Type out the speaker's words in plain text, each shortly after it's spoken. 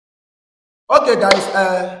Okay, guys.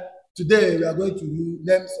 Today we are going to do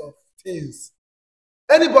names of things.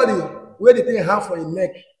 Anybody where the thing hang for your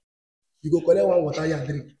neck, you go collect one water and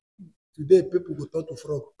drink. Today people go turn to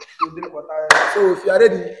frog. You drink water. So if you are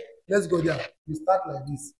ready, let's go there. We start like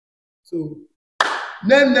this. So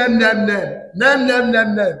name.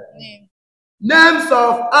 Names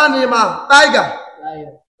of animal. Tiger.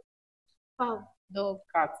 Lion. Cow. Dog.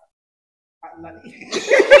 Cat. Not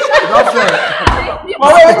fair.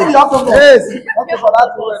 Yes. Okay, for that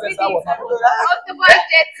one, let's start water.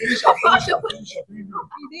 Finish.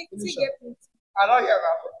 I don't hear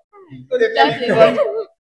that.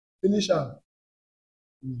 Finish am.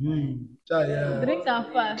 Drink and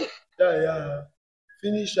fast.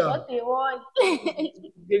 Finish am. What they want.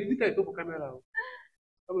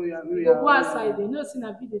 You go outside, they know see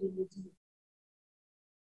na video dey do.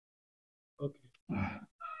 Okay.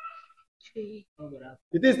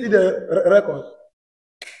 It is still the record.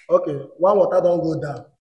 Okay, one water don't go down.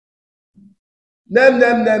 Name.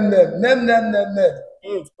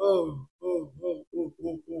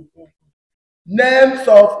 Names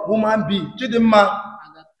of human being. Chidinma.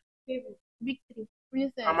 Victory.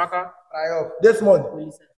 Princess. Amaka. This one.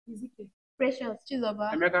 Precious.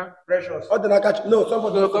 Chizoba. Emeka. Precious. What did I catch? No,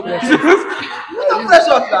 somebody don't come precious. Precious. Not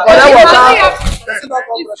precious. It's not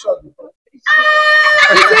precious.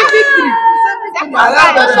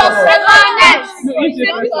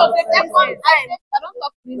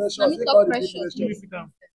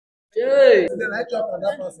 Hey. Then I chop on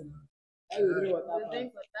that person.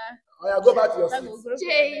 Oh, go back to your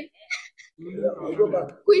seat. Go back.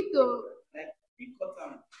 Quito.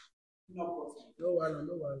 No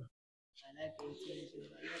one.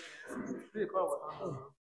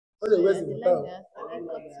 Oh, the waste of time.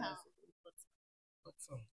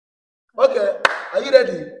 Okay, are you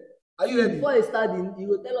ready? Before you start, you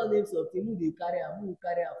go tell us names of things who they carry and who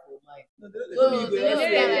carry am for mind. No,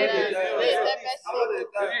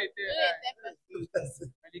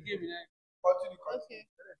 Okay.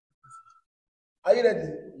 Are you ready?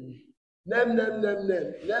 Name.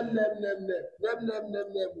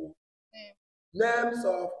 Names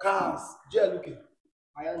of cars. JLK.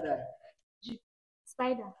 Hyundai.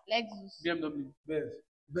 Spider. Lexus. BMW. Benz.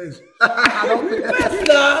 You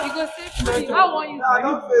go say how want you? I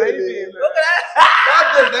don't feel it.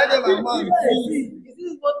 That day my man. Is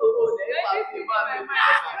this motor road?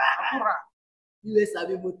 You dey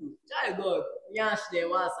sabi motor. Child God, nyash dem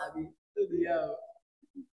wan sabi. No be how.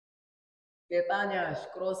 Keta nyash,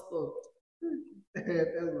 cross talk.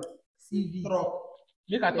 CV. Truck.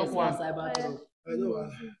 Make I talk Tesla, one. cyber truck. I know one.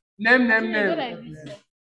 Name.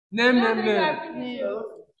 Name.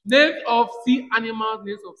 Names of sea animals.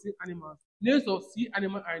 Names of sea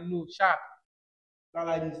animals I know. Shark. Not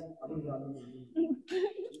like this.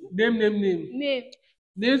 Name. Name.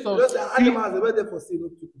 Names of Those sea. animals, they were there for sea, no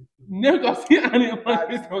people. Names of sea animals.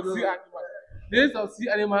 Names of sea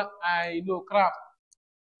animals I know. Crab.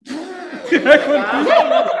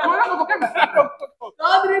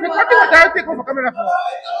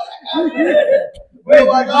 Wait,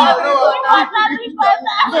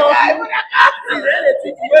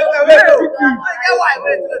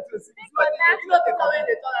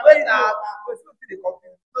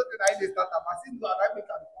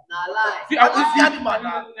 Na lie.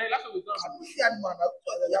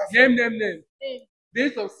 Name.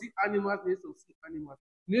 Names of sea animals.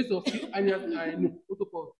 Names of sea animals I know.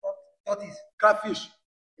 Protocol. tortoise, crayfish.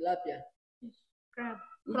 Tilapia. Crab.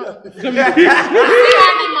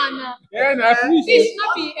 Yeah, na Fish fish. no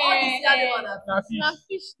be Na fish. na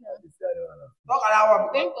fish na. Talk that one.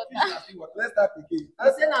 Drink Fish water. na sea water. Let's start again.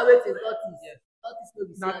 I say na wetin tortoise. Tortoise no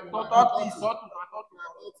be Na sea animal. tortoise. Tortoise.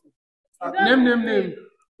 Name.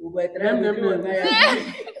 Oh boy, try Name. to do what I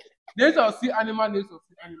Names of sea animals.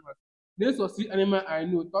 Names of sea animal I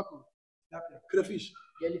know. Turtle. Crayfish.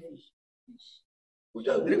 Jellyfish. Who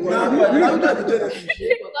just drink water? Who just drink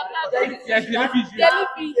jellyfish? Yes, jellyfish.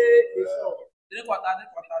 Jellyfish. Drink water.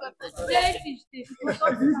 Jellyfish. Fish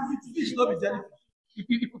no be jellyfish. If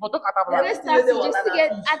you for talk The catabra. rest starfish just to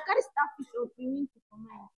get. I carry starfish or swimming to for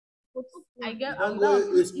mine. I get. Don't that go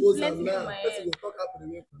was expose plenty am for now. my Person head. go talk happen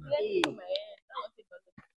again for now. Plenty for my head. That was it.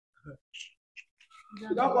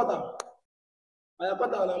 You don cut am. I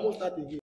cut am and I move start again.